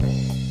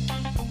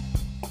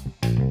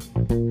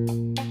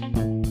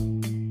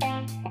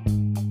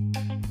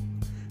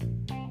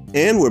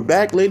And we're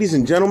back, ladies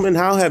and gentlemen.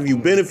 How have you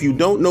been? If you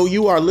don't know,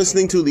 you are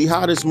listening to the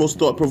hottest, most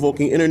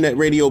thought-provoking internet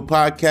radio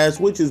podcast,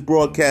 which is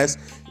broadcast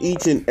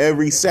each and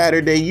every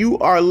Saturday. You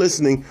are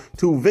listening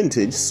to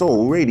Vintage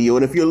Soul Radio.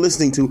 And if you're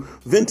listening to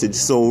Vintage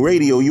Soul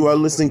Radio, you are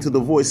listening to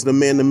the voice of the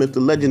man, the myth, the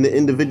legend, the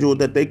individual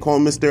that they call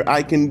Mr.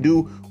 I Can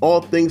Do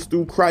All Things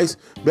Through Christ,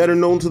 better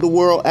known to the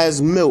world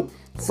as MILT.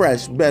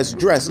 Fresh, best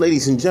dressed.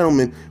 Ladies and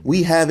gentlemen,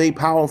 we have a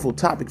powerful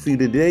topic for you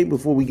today.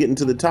 Before we get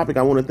into the topic,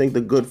 I want to thank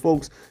the good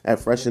folks at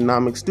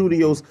Freshonomics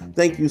Studios.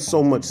 Thank you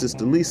so much,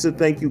 Sister Lisa.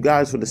 Thank you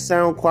guys for the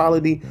sound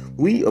quality.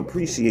 We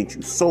appreciate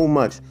you so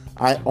much.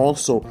 I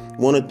also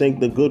want to thank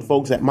the good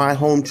folks at my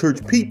home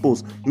church,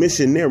 People's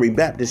Missionary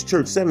Baptist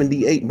Church,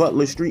 78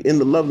 Butler Street in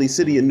the lovely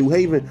city of New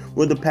Haven,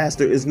 where the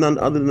pastor is none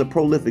other than the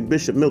prolific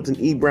Bishop Milton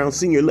E. Brown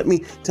Sr. Let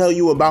me tell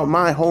you about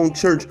my home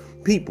church,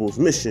 People's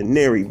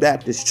Missionary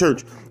Baptist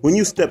Church. When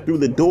you step through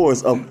the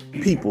doors of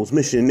People's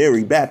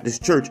Missionary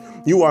Baptist Church,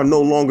 you are no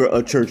longer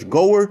a church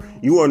goer.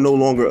 You are no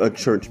longer a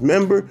church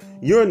member.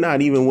 You're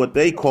not even what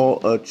they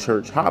call a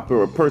church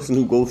hopper, a person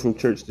who goes from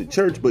church to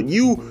church, but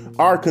you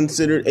are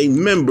considered a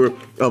member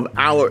of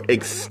our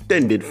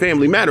extended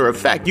family. Matter of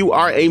fact, you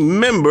are a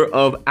member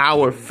of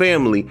our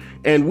family,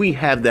 and we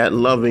have that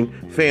loving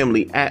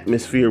family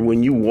atmosphere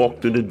when you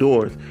walk through the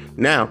doors.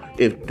 Now,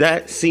 if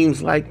that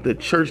seems like the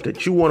church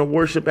that you want to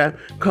worship at,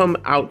 come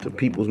out to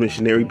People's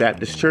Missionary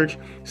Baptist Church,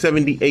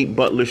 78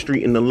 Butler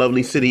Street in the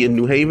lovely city of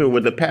New Haven,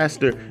 where the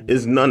pastor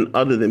is none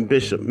other than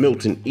Bishop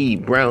Milton E.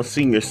 Brown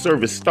Sr.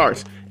 Service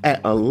starts at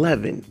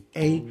 11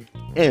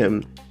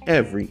 a.m.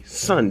 every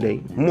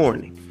Sunday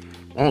morning.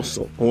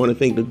 Also, I want to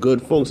thank the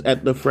good folks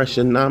at the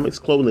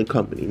Freshonomics Clothing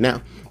Company.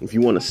 Now, if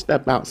you want to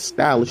step out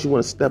stylish, you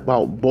want to step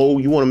out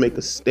bold, you want to make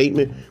a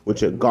statement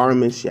with your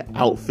garments, your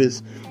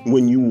outfits,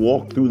 when you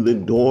walk through the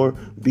door,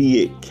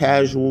 be it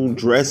casual,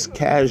 dressy,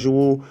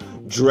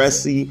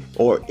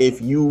 or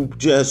if you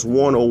just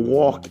want to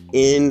walk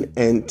in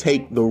and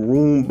take the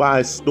room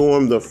by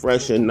storm, the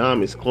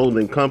Freshonomics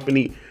Clothing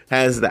Company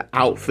has the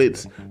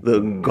outfits, the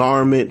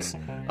garments,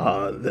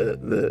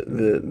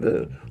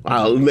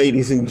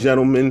 ladies and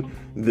gentlemen,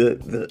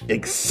 the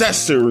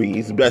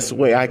accessories, best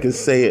way I can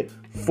say it,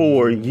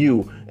 for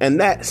you. And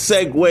that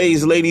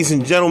segues, ladies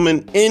and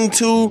gentlemen,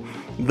 into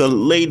the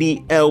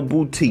Lady L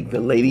Boutique. The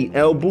Lady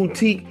L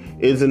Boutique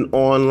is an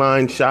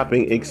online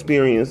shopping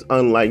experience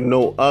unlike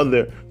no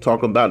other.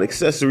 Talk about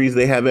accessories.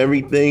 They have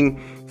everything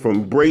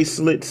from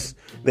bracelets.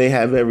 They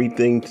have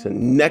everything to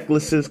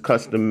necklaces,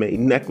 custom-made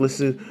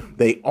necklaces.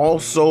 They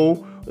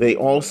also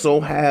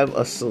have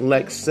a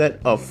select set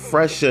of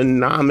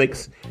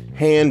Freshonomics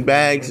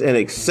handbags and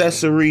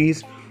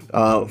accessories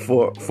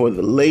for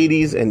the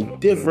ladies and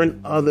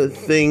different other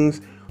things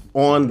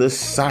on the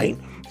site.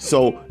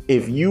 So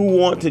if you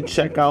want to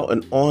check out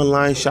an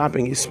online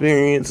shopping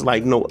experience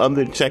like no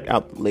other, check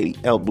out the Lady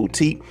L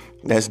Boutique.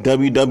 That's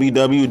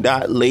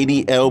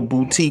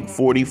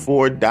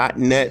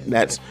www.ladylboutique44.net.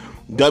 That's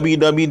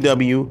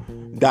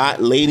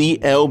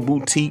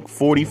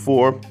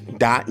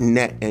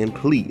www.ladylboutique44.net, and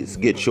please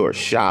get your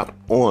shop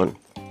on.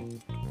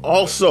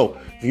 Also,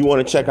 if you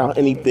want to check out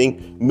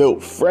anything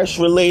MILT Fresh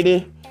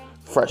related,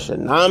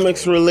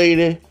 Freshonomics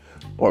related,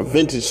 or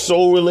Vintage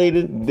Soul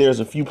related, there's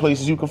a few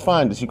places you can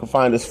find us. You can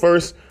find us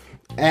first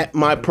at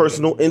my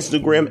personal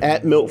Instagram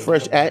at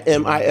MiltFresh, at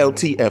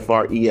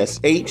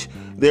MILTFRESH.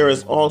 There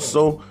is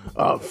also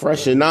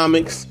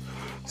Freshonomics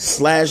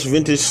 /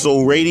 Vintage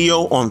Soul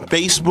Radio on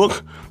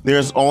Facebook.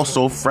 There's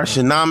also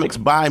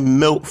Freshonomics by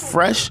MILT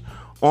Fresh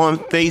on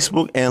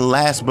Facebook. And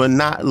last but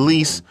not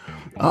least,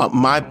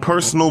 my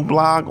personal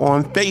blog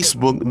on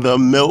Facebook, the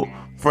MILT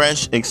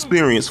Fresh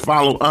Experience.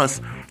 Follow us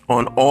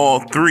on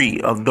all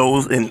three of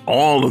those and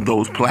all of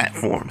those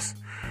platforms.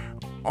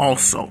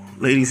 Also,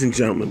 ladies and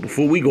gentlemen,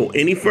 before we go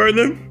any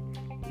further,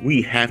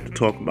 we have to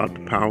talk about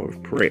the power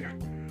of prayer.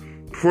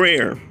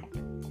 Prayer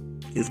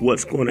is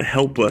what's going to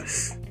help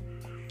us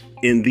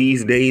in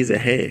these days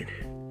ahead.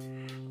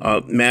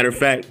 Matter of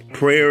fact,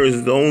 prayer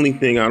is the only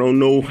thing. I don't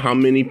know how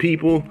many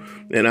people,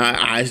 and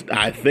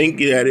I think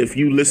that if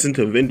you listen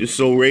to Vintage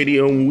Soul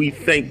Radio, and we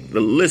thank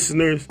the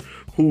listeners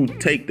who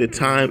take the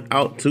time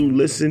out to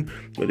listen.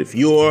 But if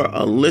you're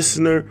a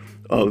listener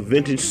of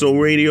Vintage Soul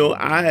Radio,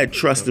 I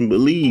trust and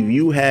believe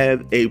you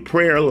have a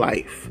prayer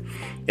life.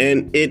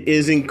 And it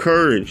is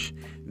encouraged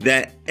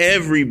that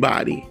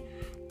everybody,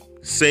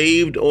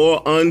 saved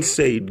or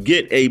unsaved,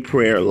 get a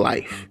prayer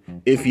life.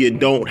 If you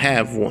don't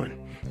have one,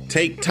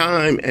 take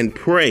time and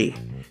pray.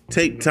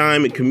 Take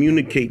time and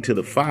communicate to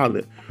the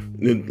Father.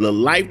 The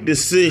life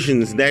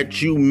decisions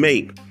that you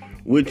make,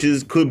 which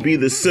could be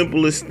the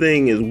simplest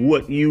thing, is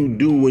what you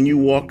do when you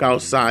walk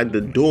outside the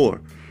door,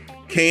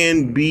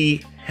 can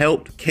be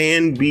helped,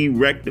 can be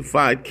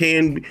rectified,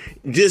 can be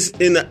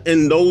just in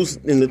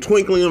the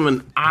twinkling of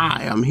an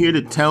eye. I'm here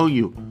to tell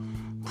you,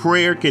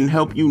 prayer can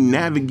help you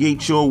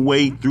navigate your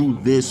way through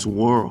this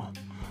world.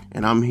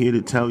 And I'm here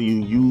to tell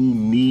you, you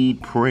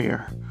need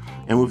prayer.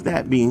 And with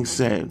that being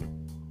said,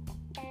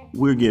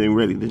 we're getting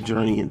ready to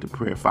journey into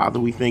prayer. Father,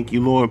 we thank you,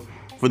 Lord,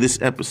 for this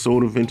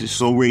episode of Vintage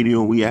Soul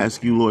Radio. We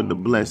ask you, Lord, to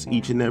bless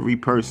each and every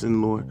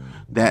person, Lord,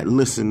 that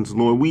listens,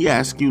 Lord. We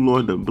ask you,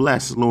 Lord, to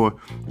bless, Lord,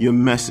 your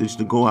message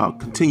to go out.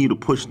 Continue to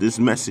push this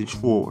message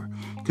forward.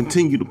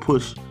 Continue to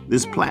push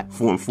this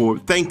platform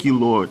forward. Thank you,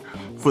 Lord,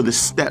 for the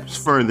steps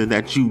further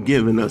that you've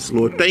given us,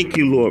 Lord. Thank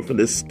you, Lord, for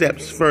the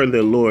steps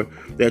further, Lord,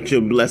 that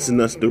you're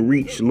blessing us to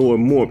reach, Lord,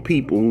 more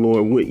people,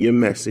 Lord, with your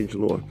message,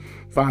 Lord.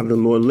 Father,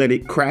 Lord, let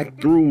it crack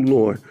through,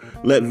 Lord.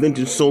 Let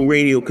Vintage Soul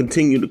Radio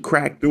continue to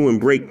crack through and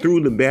break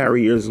through the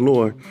barriers,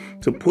 Lord,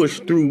 to push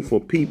through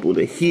for people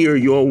to hear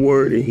your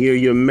word and hear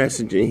your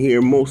message and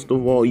hear, most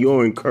of all,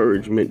 your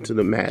encouragement to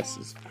the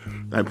masses.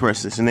 Thy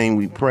precious name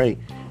we pray.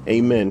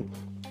 Amen.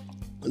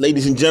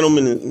 Ladies and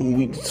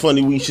gentlemen, it's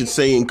funny we should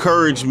say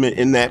encouragement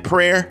in that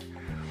prayer.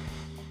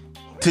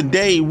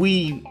 Today,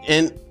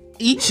 in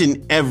each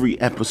and every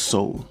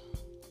episode,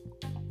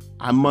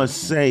 I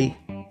must say,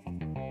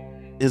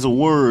 is a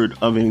word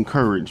of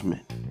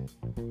encouragement.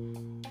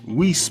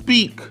 We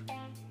speak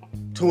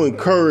to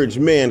encourage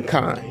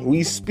mankind.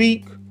 We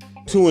speak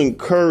to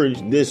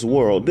encourage this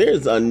world.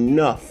 There's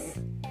enough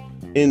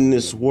in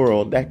this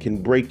world that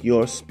can break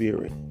your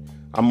spirit.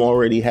 I'm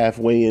already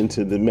halfway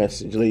into the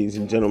message, ladies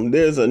and gentlemen.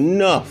 There's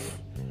enough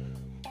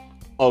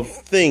of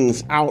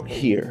things out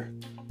here,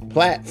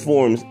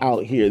 platforms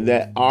out here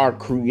that are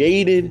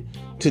created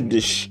to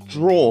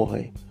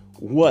destroy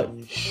what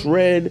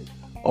shred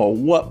or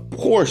what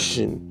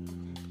portion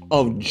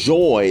of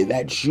joy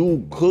that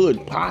you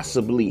could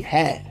possibly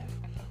have.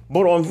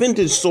 But on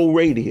Vintage Soul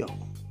Radio,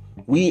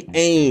 we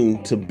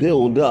aim to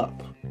build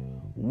up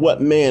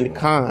what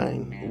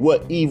mankind,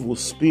 what evil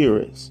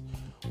spirits,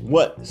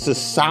 what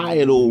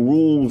societal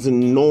rules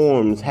and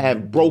norms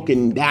have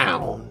broken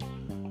down,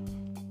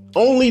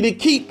 only to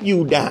keep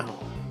you down.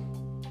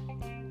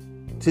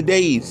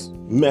 Today's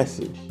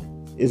message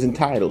is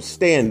entitled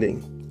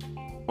Standing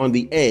on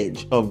the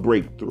Edge of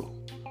Breakthrough.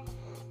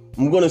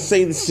 I'm going to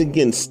say this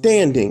again,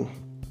 standing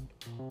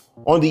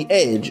on the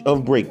edge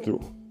of breakthrough.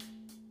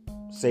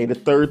 Say it a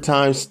third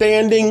time,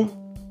 standing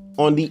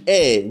on the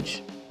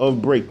edge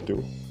of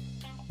breakthrough.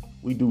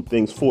 We do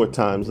things 4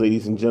 times,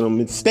 ladies and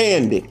gentlemen.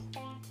 Standing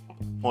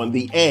on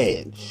the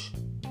edge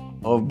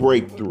of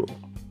breakthrough.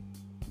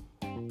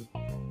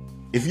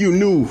 If you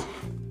knew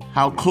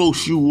how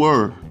close you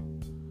were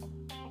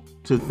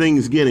to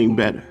things getting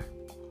better,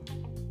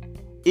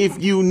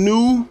 if you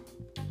knew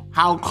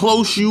how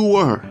close you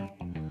were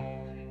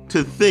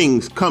to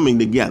things coming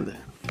together,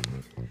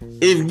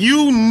 if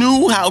you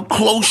knew how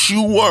close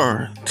you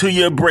were to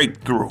your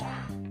breakthrough,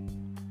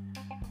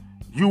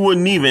 you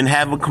wouldn't even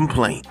have a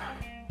complaint.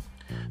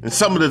 And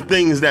some of the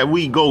things that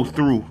we go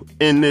through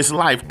in this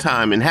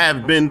lifetime and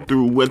have been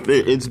through, whether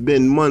it's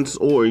been months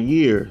or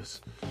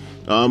years.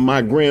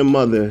 My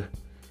grandmother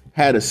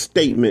had a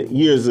statement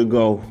years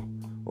ago,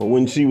 or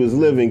when she was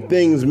living,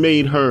 things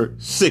made her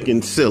sick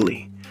and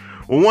silly.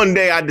 Well, one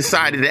day I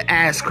decided to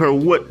ask her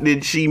what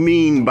did she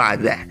mean by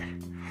that.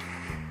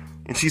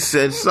 And she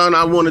said, son,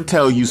 I want to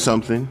tell you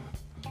something.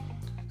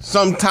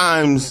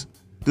 Sometimes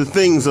the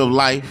things of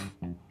life,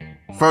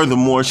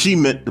 furthermore, she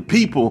meant the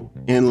people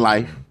in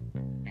life,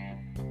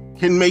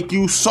 can make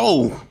you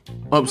so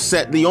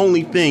upset. The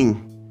only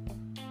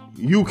thing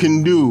you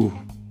can do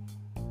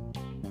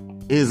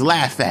is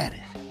laugh at it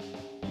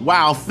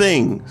while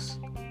things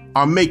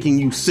are making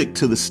you sick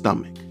to the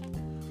stomach.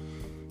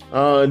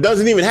 It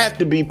doesn't even have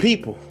to be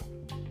people.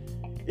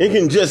 It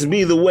can just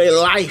be the way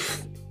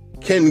life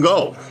can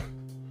go.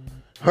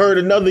 Heard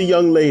another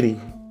young lady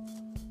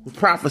was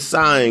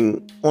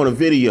prophesying on a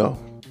video,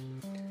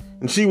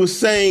 and she was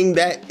saying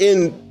that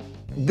in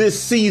this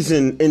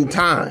season in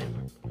time,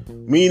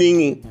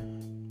 meaning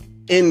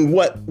in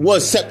what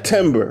was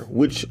September,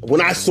 which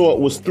when I saw it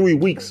was 3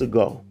 weeks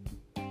ago,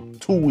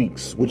 2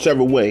 weeks,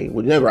 whichever way,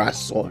 whenever I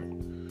saw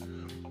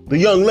it, the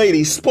young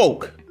lady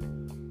spoke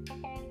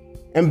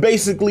and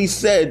basically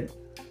said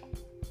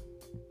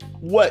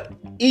what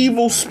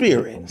evil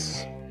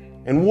spirits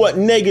and what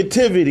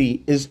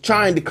negativity is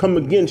trying to come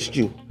against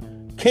you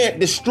can't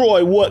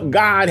destroy what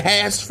God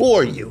has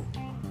for you.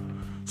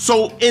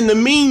 So in the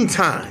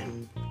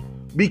meantime,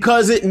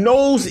 because it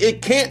knows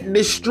it can't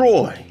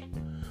destroy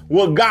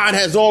what God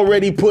has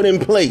already put in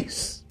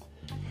place,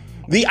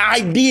 the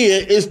idea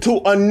is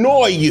to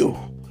annoy you.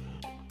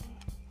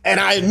 And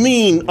I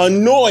mean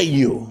annoy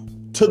you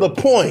to the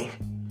point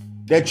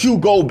that you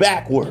go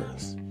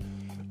backwards.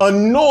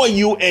 Annoy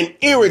you and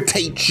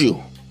irritate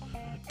you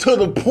to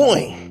the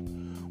point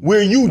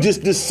where you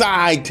just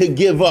decide to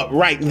give up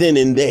right then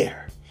and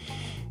there.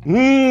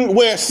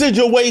 Where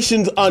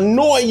situations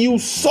annoy you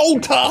so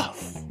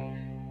tough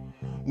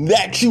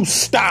that you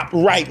stop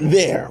right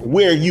there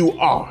where you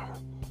are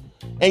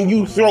and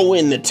you throw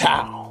in the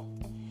towel.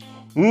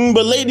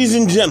 But ladies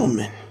and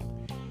gentlemen,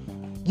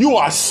 you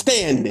are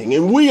standing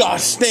and we are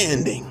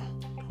standing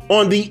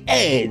on the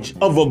edge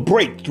of a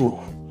breakthrough.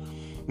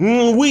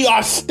 We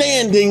are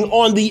standing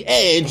on the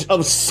edge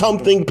of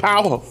something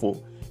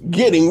powerful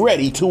getting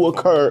ready to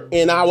occur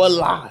in our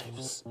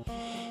lives.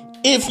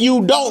 If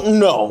you don't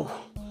know,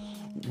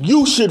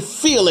 you should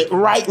feel it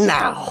right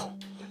now.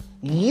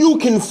 You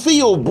can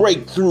feel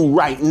breakthrough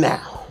right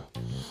now.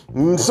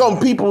 Some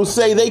people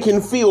say they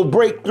can feel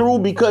breakthrough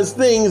because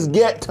things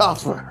get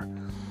tougher.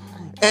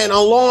 And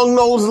along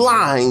those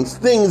lines,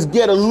 things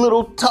get a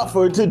little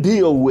tougher to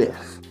deal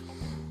with.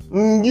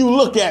 You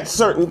look at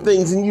certain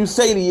things and you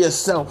say to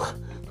yourself,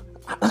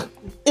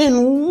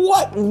 in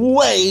what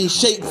way,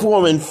 shape,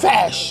 form, and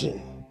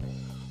fashion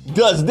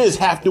does this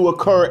have to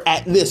occur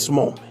at this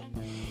moment?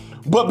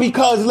 But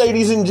because,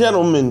 ladies and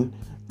gentlemen,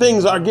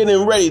 things are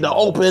getting ready to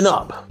open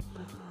up,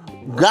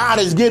 God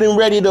is getting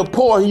ready to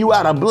pour you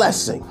out a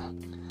blessing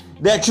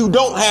that you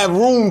don't have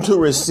room to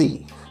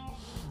receive.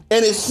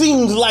 And it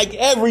seems like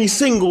every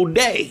single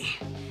day,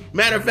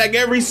 matter of fact,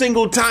 every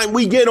single time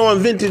we get on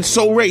Vintage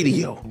Soul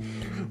Radio,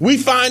 we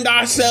find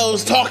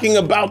ourselves talking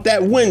about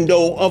that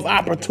window of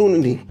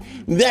opportunity,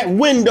 that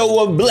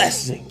window of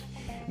blessing.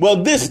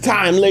 Well, this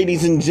time,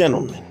 ladies and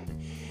gentlemen,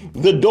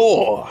 the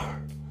door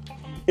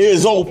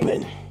is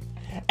open,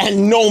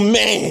 and no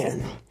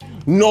man,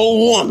 no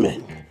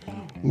woman,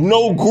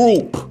 no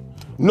group,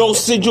 no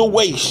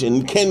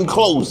situation can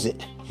close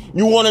it.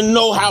 You want to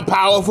know how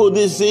powerful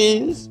this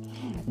is?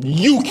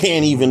 You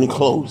can't even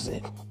close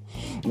it.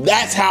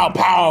 That's how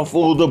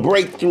powerful the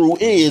breakthrough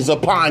is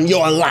upon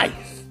your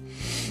life.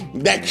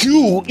 That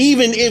you,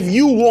 even if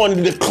you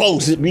wanted to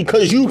close it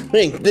because you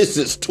think this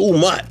is too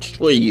much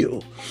for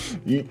you,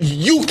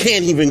 you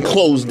can't even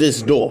close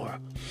this door.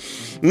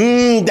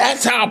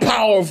 That's how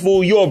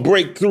powerful your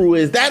breakthrough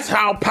is. That's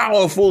how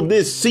powerful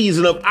this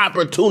season of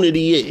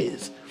opportunity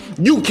is.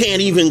 You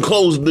can't even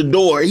close the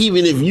door,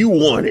 even if you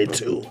wanted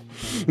to.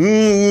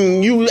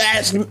 You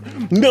ask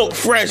Milk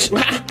Fresh,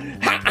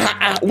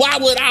 why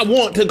would I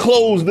want to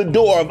close the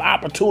door of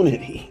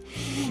opportunity?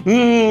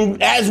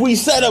 As we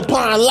said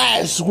upon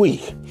last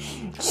week,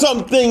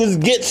 some things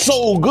get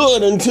so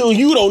good until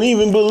you don't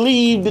even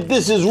believe that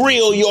this is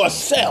real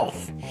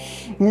yourself.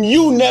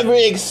 You never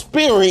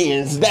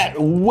experienced that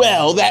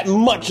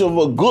much of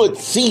a good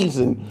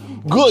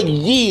season, good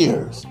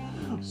years,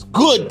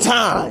 good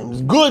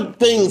times, good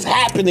things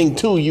happening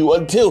to you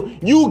until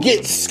you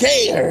get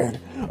scared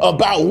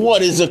about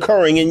what is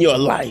occurring in your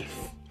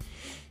life.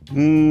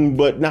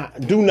 But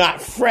do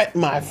not fret,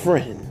 my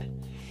friend.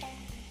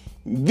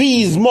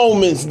 These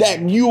moments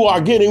that you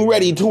are getting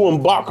ready to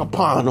embark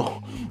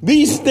upon,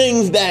 these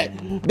things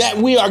that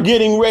we are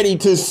getting ready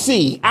to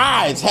see,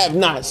 eyes have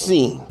not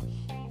seen,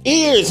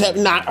 ears have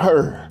not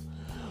heard.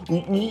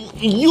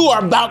 You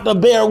are about to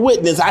bear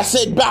witness. I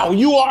said bow.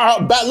 You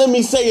are about, let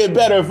me say it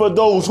better for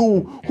those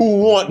who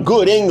want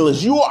good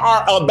English. You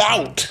are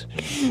about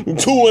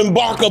to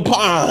embark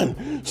upon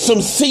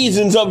some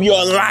seasons of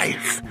your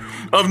life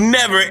of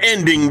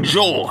never-ending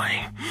joy,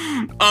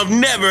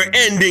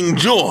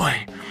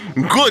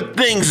 good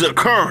things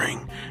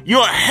occurring,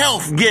 your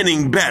health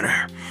getting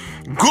better,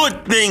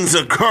 good things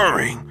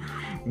occurring,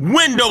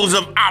 windows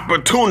of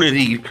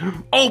opportunity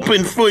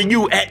open for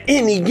you at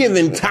any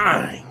given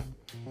time.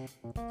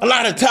 A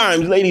lot of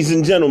times, ladies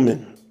and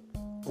gentlemen,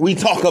 we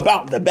talk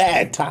about the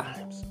bad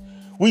times.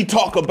 We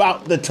talk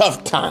about the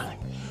tough times.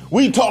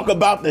 We talk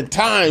about the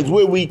times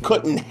where we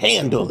couldn't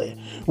handle it.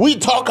 We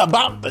talk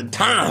about the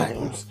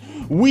times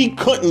we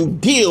couldn't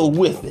deal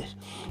with it.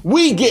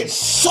 We get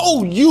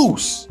so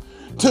used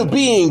to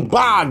being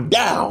bogged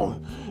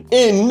down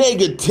in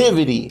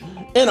negativity,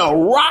 in a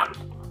rock,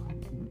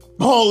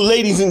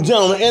 ladies and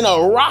gentlemen, in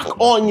a rock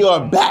on your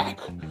back,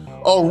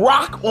 a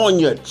rock on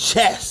your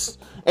chest,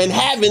 and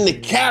having to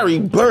carry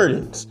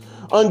burdens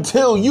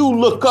until you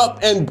look up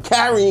and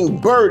carrying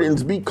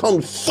burdens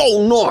becomes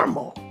so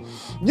normal.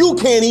 You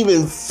can't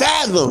even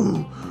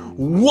fathom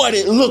what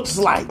it looks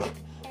like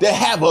to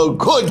have a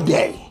good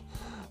day.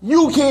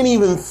 You can't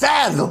even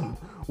fathom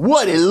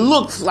what it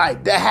looks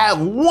like to have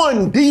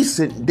one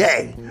decent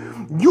day.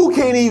 You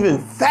can't even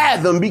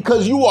fathom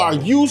because you are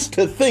used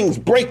to things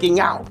breaking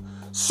out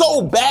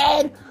so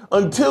bad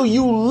until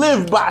you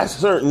live by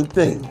certain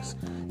things.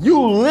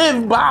 You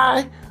live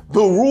by the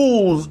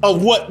rules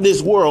of what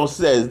this world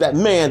says, that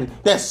man,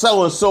 that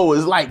so-and-so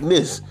is like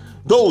this.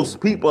 Those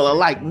people are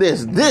like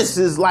this. This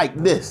is like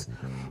this.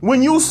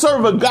 When you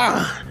serve a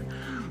God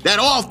that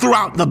all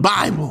throughout the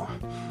Bible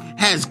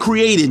has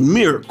created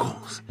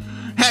miracles,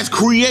 has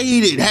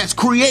created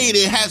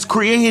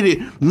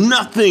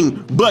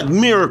nothing but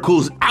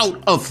miracles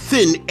out of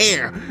thin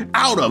air,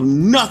 out of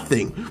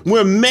nothing,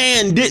 where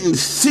man didn't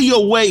see a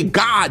way,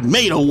 God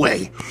made a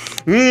way.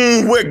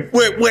 Where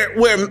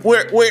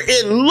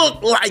it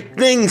looked like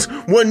things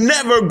were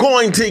never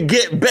going to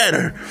get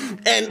better.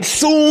 And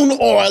soon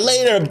or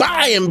later,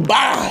 by and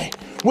by,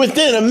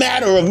 within a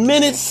matter of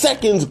minutes,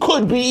 seconds,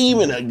 could be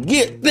even a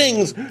year,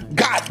 things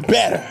got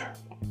better.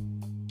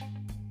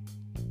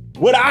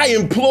 What I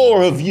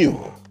implore of you,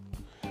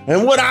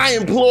 and what I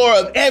implore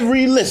of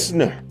every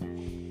listener,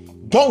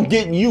 don't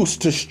get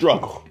used to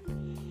struggle.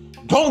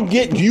 Don't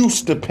get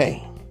used to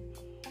pain.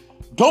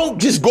 Don't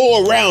just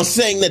go around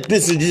saying that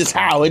this is just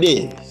how it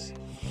is.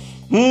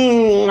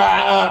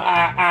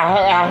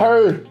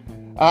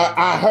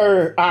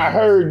 I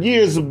heard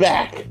years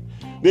back,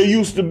 there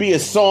used to be a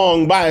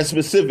song by a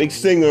specific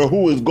singer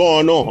who was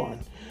going on.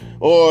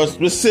 or a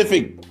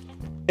specific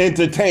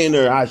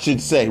entertainer, I should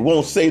say,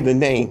 won't say the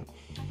name.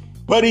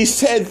 But he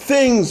said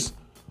things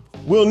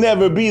will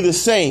never be the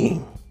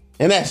same.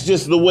 And that's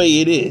just the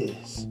way it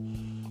is.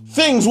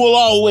 Things will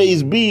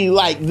always be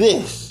like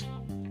this.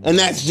 And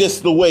that's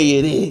just the way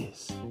it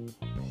is.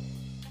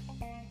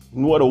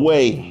 And what a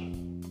way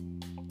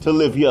to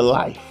live your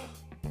life.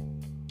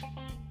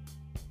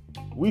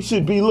 We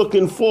should be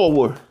looking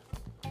forward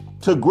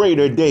to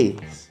greater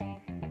days.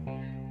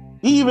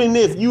 Even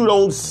if you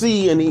don't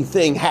see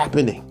anything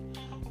happening.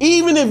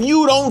 Even if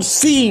you don't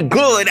see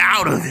good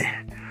out of it.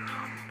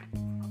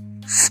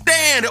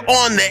 Stand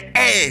on the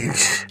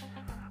edge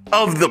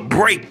of the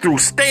breakthrough.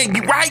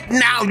 Stand right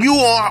now. You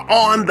are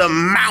on the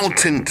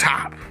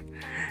mountaintop,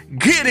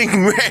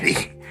 getting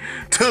ready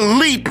to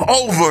leap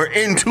over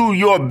into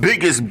your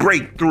biggest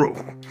breakthrough.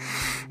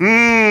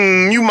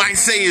 You might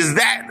say, is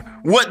that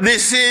what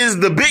this is?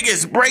 The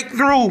biggest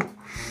breakthrough?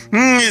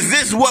 Is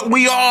this what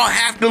we all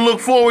have to look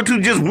forward to?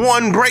 Just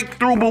one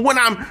breakthrough? But when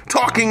I'm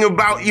talking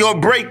about your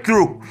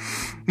breakthrough,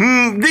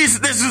 this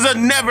is a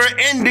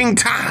never-ending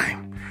time.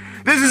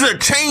 This is a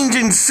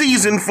changing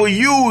season for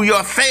you,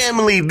 your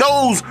family,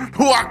 those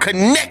who are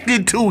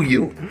connected to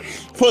you,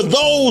 for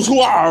those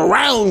who are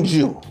around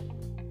you.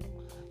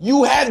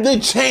 You have the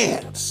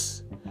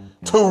chance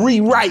to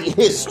rewrite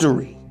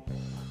history.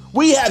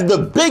 We have the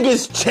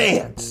biggest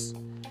chance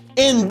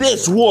in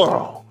this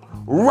world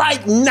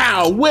right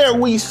now where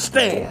we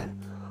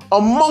stand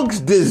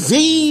amongst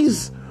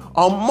disease,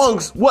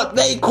 amongst what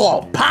they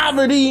call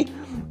poverty,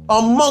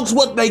 amongst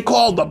what they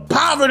call the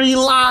poverty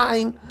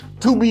line,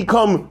 to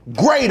become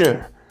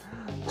greater,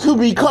 to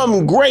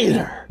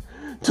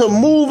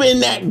move in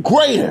that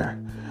greater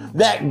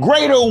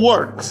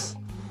works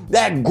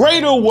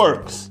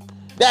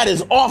that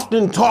is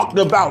often talked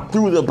about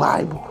through the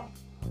Bible.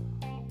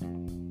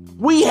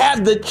 We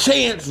have the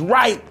chance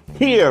right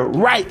here,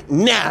 right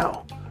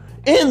now,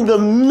 in the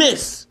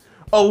midst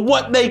of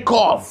what they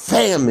call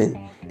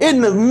famine, in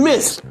the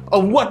midst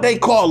of what they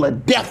call a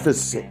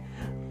deficit.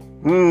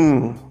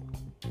 And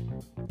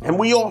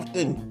we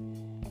often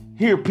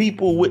hear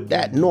people with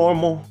that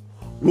normal,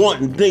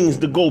 wanting things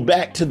to go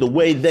back to the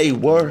way they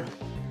were.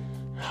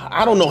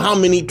 I don't know how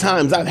many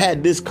times I've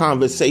had this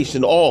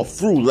conversation all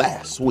through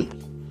last week.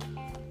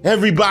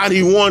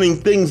 Everybody wanting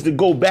things to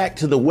go back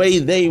to the way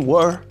they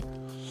were.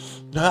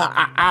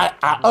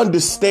 I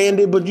understand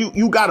it, but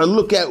you got to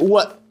look at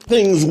what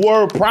things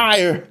were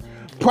prior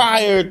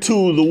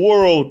to the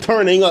world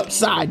turning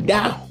upside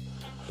down.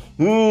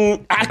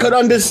 I could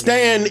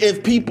understand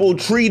if people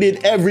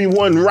treated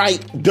everyone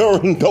right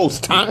during those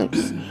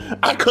times.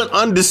 I could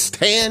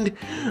understand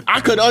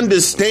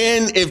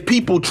if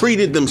people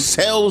treated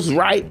themselves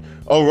right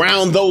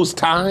around those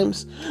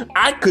times.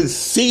 I could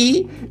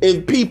see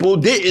if people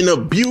didn't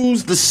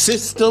abuse the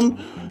system,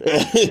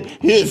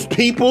 if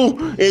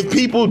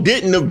people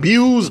didn't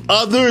abuse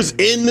others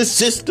in the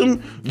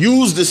system,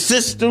 use the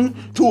system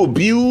to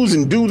abuse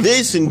and do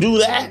this and do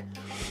that.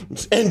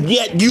 And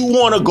yet you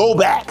want to go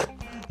back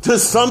to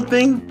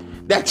something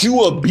that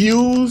you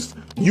abused,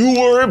 you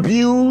were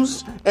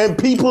abused, and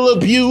people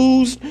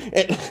abused,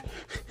 and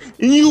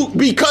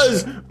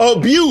because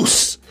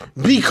abuse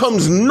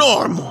becomes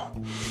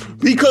normal,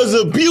 because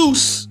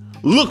abuse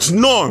looks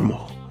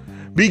normal,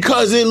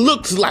 because it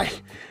looks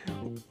like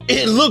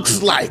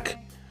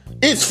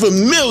it's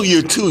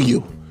familiar to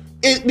you.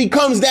 It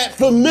becomes that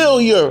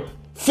familiar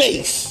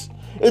face.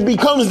 It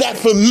becomes that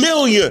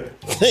familiar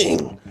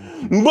thing.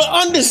 But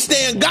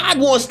understand, God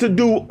wants to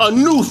do a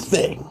new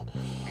thing.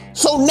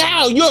 So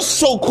now you're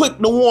so quick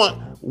to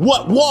want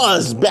what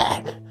was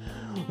back.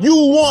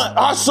 You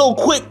are so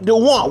quick to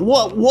want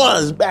what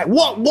was back.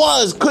 What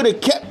was could have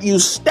kept you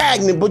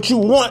stagnant, but you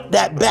want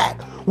that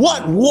back.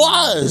 What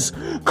was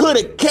could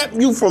have kept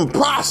you from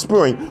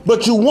prospering,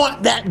 but you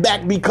want that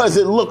back because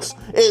it looks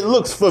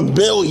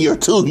familiar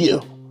to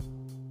you.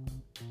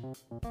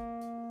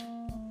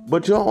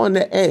 But you're on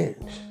the edge.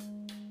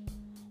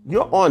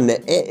 You're on the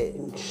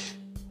edge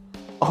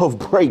of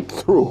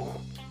breakthrough.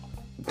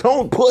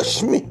 Don't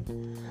push me,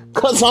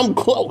 because I'm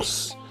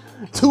close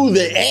to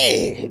the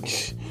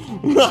edge.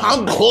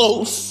 I'm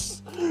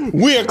close.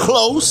 We're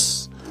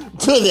close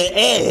to the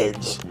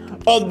edge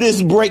of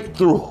this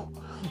breakthrough.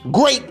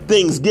 Great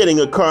things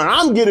occurring.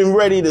 I'm getting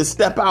ready to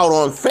step out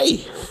on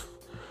faith,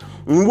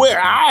 where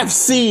I've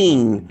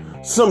seen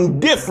some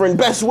different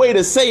things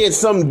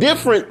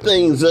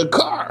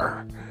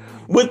occur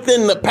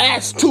within the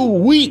past 2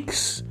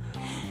 weeks.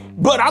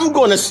 But I'm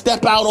going to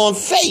step out on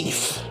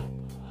faith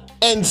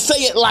and say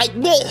it like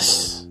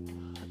this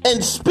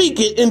and speak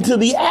it into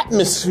the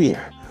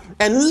atmosphere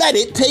and let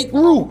it take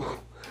root.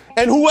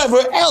 And whoever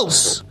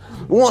else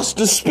wants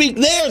to speak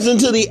theirs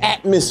into the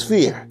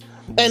atmosphere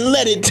and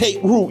let it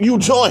take root, you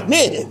join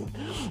in.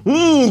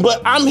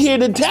 But I'm here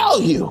to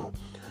tell you,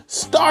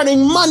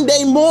 starting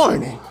Monday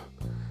morning,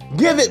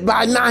 give it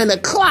by 9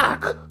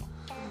 o'clock,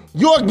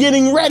 you're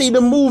getting ready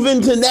to move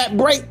into that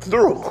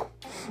breakthrough.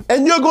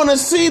 And you're going to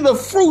see the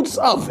fruits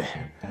of it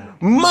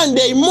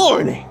Monday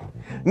morning,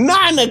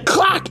 9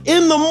 o'clock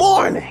in the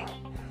morning.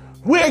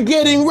 We're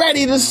getting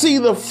ready to see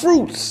the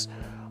fruits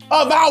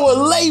of our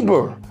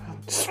labor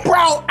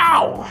sprout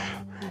out.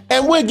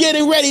 And we're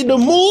getting ready to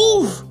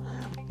move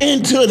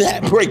into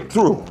that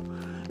breakthrough.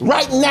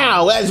 Right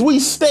now, as we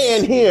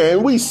stand here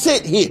and we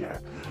sit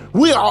here,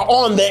 we are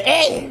on the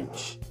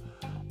edge.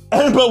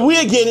 But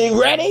we're getting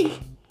ready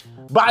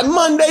by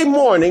Monday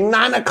morning,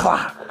 9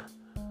 o'clock.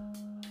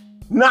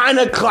 9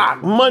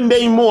 o'clock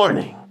Monday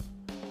morning.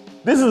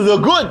 This is a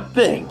good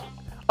thing,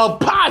 a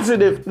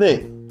positive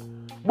thing,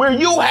 where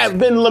you have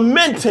been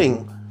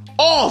lamenting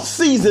all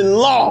season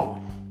long.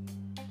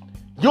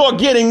 You're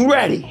getting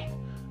ready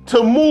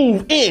to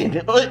move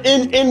in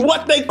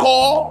what they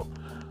call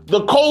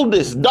the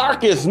coldest,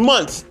 darkest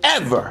months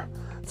ever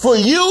for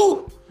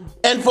you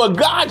and for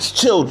God's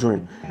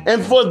children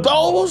and for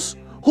those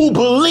who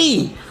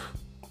believe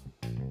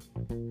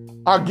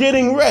are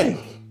getting ready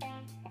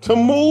to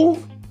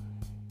move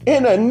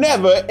in a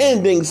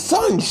never-ending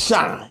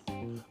sunshine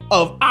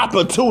of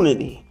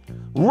opportunity,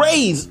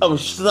 rays of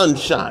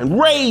sunshine,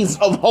 rays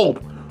of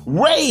hope,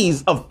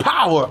 rays of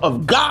power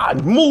of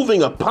God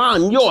moving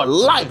upon your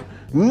life.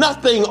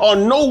 Nothing or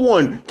no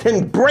one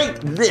can break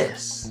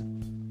this.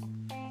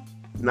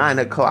 9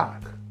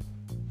 o'clock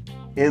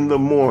in the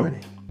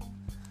morning,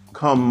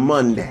 come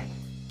Monday,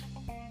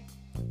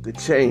 the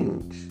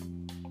change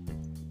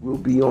will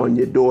be on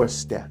your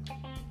doorstep,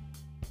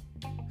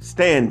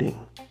 standing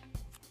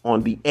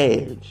on the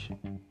edge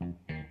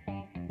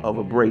of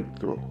a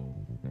breakthrough.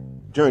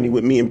 Journey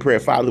with me in prayer.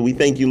 Father, we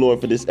thank you,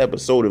 Lord, for this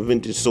episode of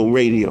Vintage Soul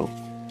Radio.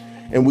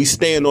 And we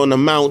stand on the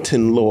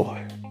mountain, Lord,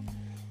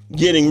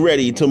 getting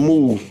ready to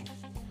move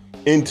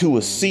into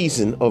a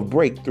season of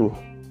breakthrough.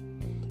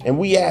 And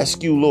we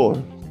ask you,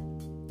 Lord,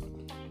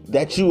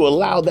 that you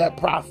allow that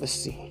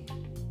prophecy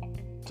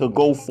to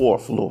go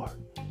forth, Lord.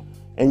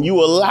 And you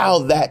allow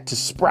that to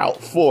sprout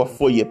forth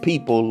for your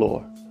people,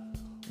 Lord.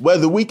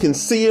 Whether we can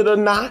see it or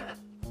not,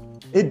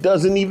 it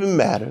doesn't even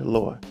matter,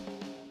 Lord.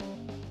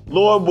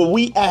 Lord, but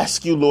we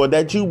ask you, Lord,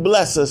 that you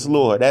bless us,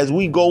 Lord, as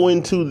we go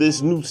into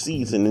this new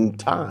season in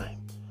time.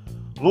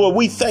 Lord,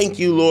 we thank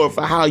you, Lord,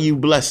 for how you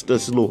blessed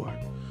us, Lord.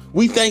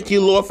 We thank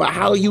you, Lord, for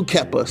how you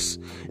kept us.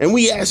 And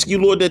we ask you,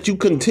 Lord, that you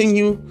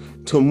continue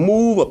to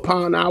move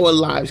upon our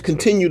lives.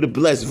 Continue to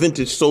bless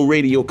Vintage Soul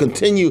Radio.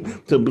 Continue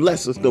to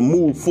bless us to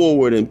move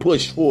forward and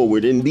push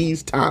forward in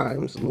these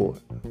times, Lord.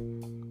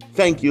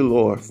 Thank you,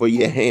 Lord, for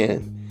your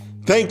hand.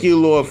 Thank you,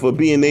 Lord, for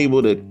being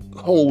able to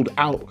hold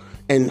out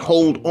and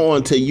hold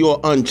on to your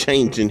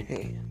unchanging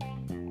hand.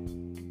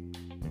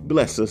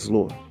 Bless us,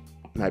 Lord.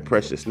 In thy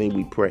precious name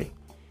we pray.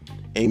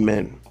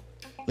 Amen.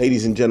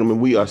 Ladies and gentlemen,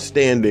 we are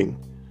standing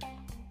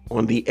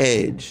on the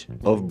edge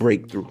of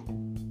breakthrough.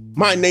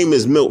 My name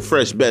is MILT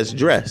Fresh Best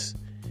Dress,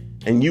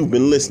 and you've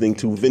been listening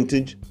to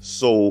Vintage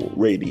Soul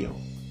Radio.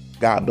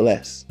 God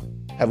bless.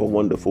 Have a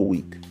wonderful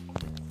week.